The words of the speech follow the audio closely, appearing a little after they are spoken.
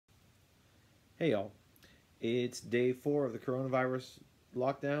Hey y'all, it's day 4 of the coronavirus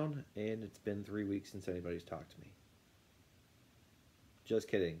lockdown, and it's been 3 weeks since anybody's talked to me. Just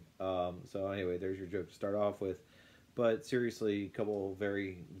kidding. So anyway, there's your joke to start off with. But seriously, a couple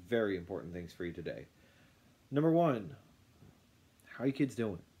very, very important things for you today. Number one, how are you kids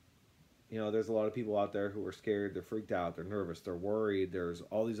doing? There's a lot of people out there who are scared, they're freaked out, they're nervous, they're worried. There's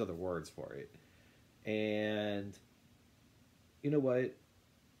all these other words for it. And you know what?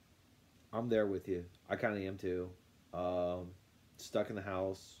 I'm there with you. I kind of am too. Um, Stuck in the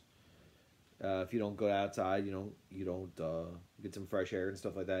house. If you don't go outside, you don't get some fresh air and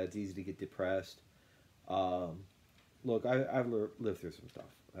stuff like that. It's easy to get depressed. Um, Look, I've lived through some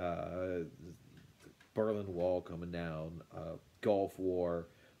stuff. Berlin Wall coming down, Gulf War,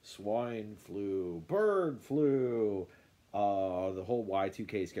 swine flu, bird flu, the whole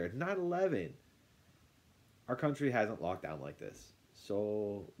Y2K scare, 9/11. Our country hasn't locked down like this.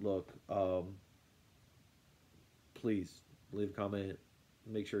 So look, please leave a comment.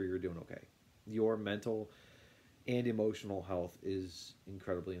 Make sure you're doing okay. Your mental and emotional health is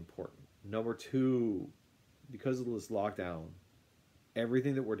incredibly important. Number two, because of this lockdown,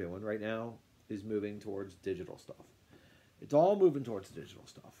 everything that we're doing right now is moving towards digital stuff. It's all moving towards digital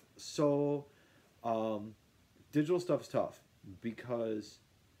stuff. So, um, digital stuff is tough because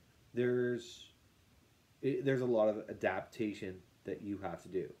there's there's a lot of adaptation that you have to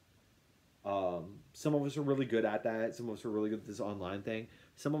do. Some of us are really good at that. Some of us are really good at this online thing.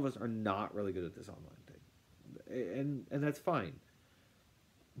 Some of us are not really good at this online thing, and that's fine.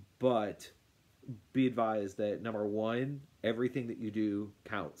 But be advised that number one, everything that you do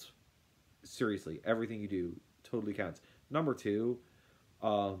counts. Seriously, everything you do totally counts. Number two,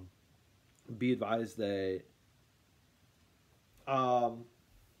 um, be advised that um,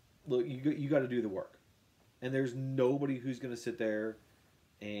 look, you got to do the work, and there's nobody who's going to sit there,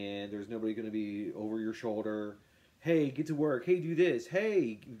 and there's nobody going to be over your shoulder. Hey, get to work. Hey, do this.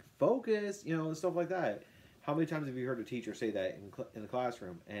 Hey, focus. And stuff like that. How many times have you heard a teacher say that in the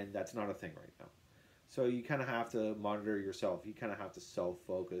classroom? And that's not a thing right now. So you kind of have to monitor yourself. You kind of have to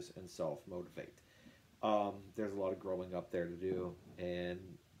self-focus and self-motivate. There's a lot of growing up there to do, and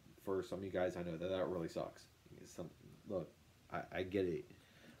for some of you guys, I know that really sucks. Look, I get it.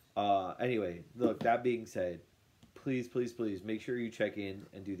 Anyway, look. That being said, please, please, please make sure you check in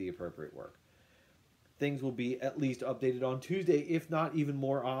and do the appropriate work. Things will be at least updated on Tuesday, if not even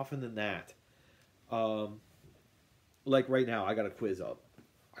more often than that. Um, like right now, I got a quiz up.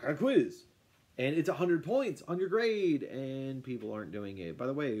 I got a quiz. And it's 100 points on your grade, and people aren't doing it. By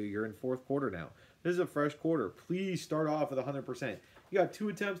the way, you're in fourth quarter now. This is a fresh quarter. Please start off with 100%. You got 2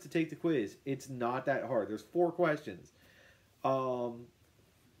 attempts to take the quiz. It's not that hard. There's 4 questions. Um,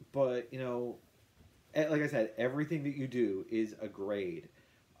 but, like I said, everything that you do is a grade.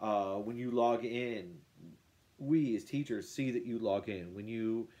 When you log in, we as teachers see that you log in. When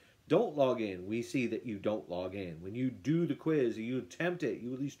you don't log in, we see that you don't log in. When you do the quiz, you attempt it,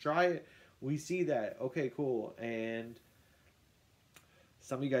 you at least try it, we see that. Okay, cool. And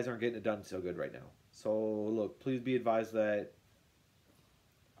some of you guys aren't getting it done so good right now. So look, please be advised that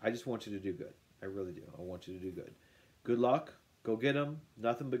I just want you to do good. I really do. I want you to do good. Good luck. Go get them.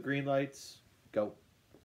 Nothing but green lights. Go.